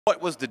What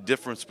was the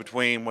difference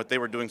between what they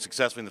were doing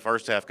successfully in the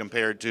first half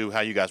compared to how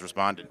you guys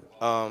responded?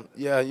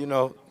 Yeah,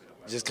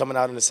 just coming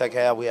out in the second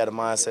half, we had a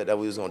mindset that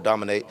we was going to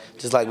dominate,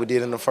 just like we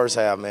did in the first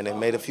half, man. They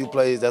made a few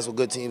plays. That's what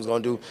good teams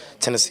going to do.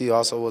 Tennessee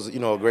also was,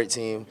 a great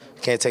team.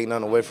 Can't take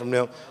nothing away from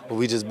them. But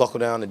we just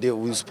buckled down and did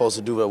what we were supposed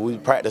to do, what we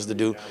practiced to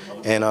do,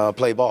 and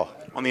play ball.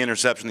 On the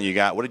interception that you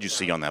got, what did you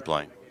see on that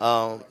play?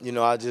 I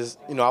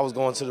was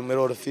going to the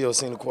middle of the field,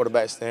 seeing the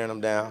quarterback staring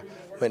them down.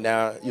 Went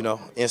down,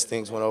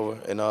 instincts went over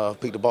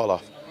and picked the ball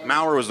off.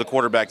 Maurer was the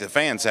quarterback that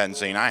fans hadn't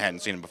seen. I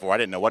hadn't seen him before. I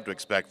didn't know what to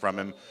expect from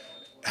him.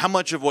 How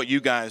much of what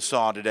you guys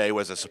saw today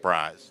was a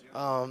surprise?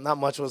 Not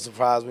much of a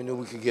surprise. We knew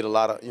we could get a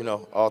lot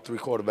of, all three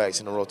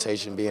quarterbacks in the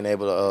rotation being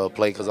able to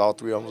play because all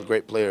three of them were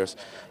great players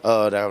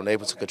that were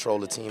able to control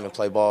the team and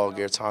play ball.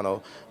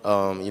 Garetano,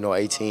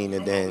 18,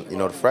 and then,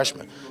 the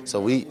freshman. So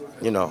we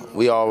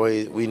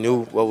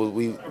knew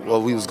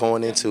what we was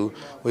going into.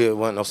 It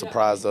wasn't no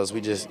surprise to us.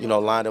 We just,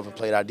 lined up and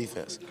played our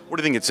defense. What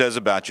do you think it says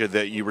about you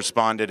that you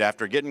responded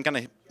after getting kind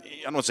of,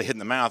 I don't want to say hit in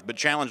the mouth, but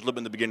challenged a little bit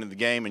in the beginning of the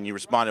game, and you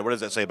responded? What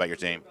does that say about your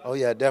team? Oh,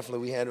 yeah,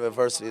 definitely. We handle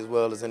adversity as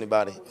well as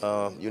anybody.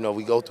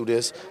 We go through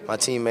this. My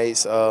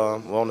teammates were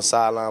on the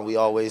sideline. We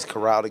always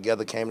corralled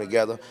together, came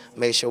together,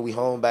 made sure we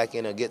hone back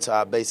in and get to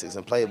our basics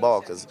and play ball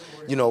because,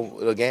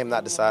 the game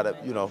not decided,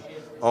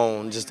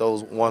 on just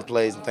those one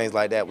plays and things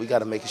like that. We got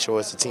to make sure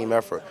it's a team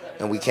effort.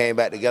 And we came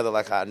back together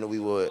like I knew we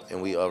would,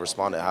 and we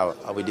responded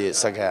how we did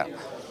second half.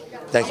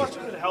 Thank you. How much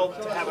does it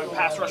help to have a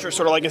pass rusher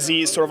sort of like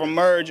Aziz sort of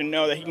emerge and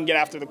know that he can get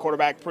after the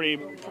quarterback pretty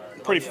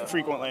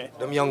frequently?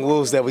 Them young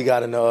wolves that we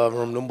got in the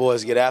room, them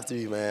boys get after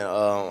you, man.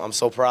 I'm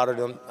so proud of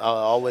them. I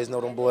always know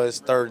them boys,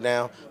 third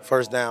down,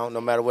 first down,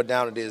 no matter what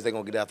down it is, they're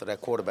going to get after that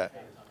quarterback.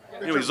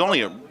 He's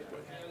only a...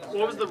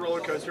 What was the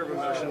roller coaster of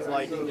emotions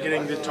like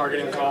getting the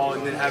targeting call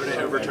and then having it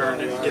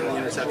overturned and getting the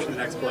interception the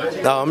next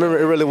play? No, I remember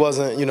it really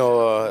wasn't,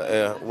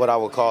 what I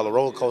would call a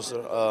roller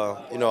coaster.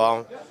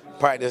 I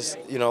practice,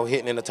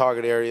 hitting in the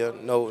target area,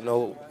 no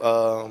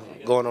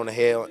going on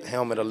the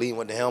helmet or leading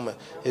with the helmet.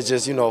 It's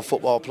just, a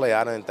football play.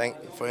 I didn't think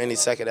for any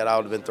second that I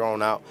would have been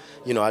thrown out.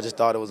 I just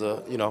thought it was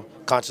a,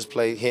 conscious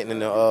play hitting in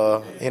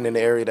the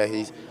area that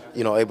he's,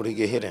 able to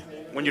get hit in.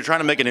 When you're trying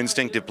to make an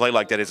instinctive play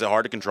like that, is it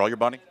hard to control your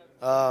body?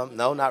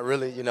 No, not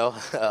really.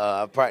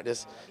 I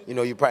practice.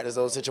 You practice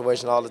those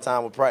situations all the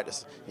time with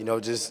practice.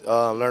 Just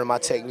learning my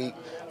technique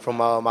from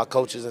my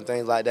coaches and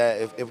things like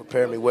that. It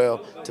prepared me well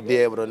to be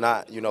able to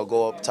not,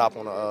 go up top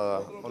on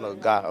a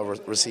guy, a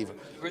receiver.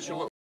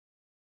 Richard,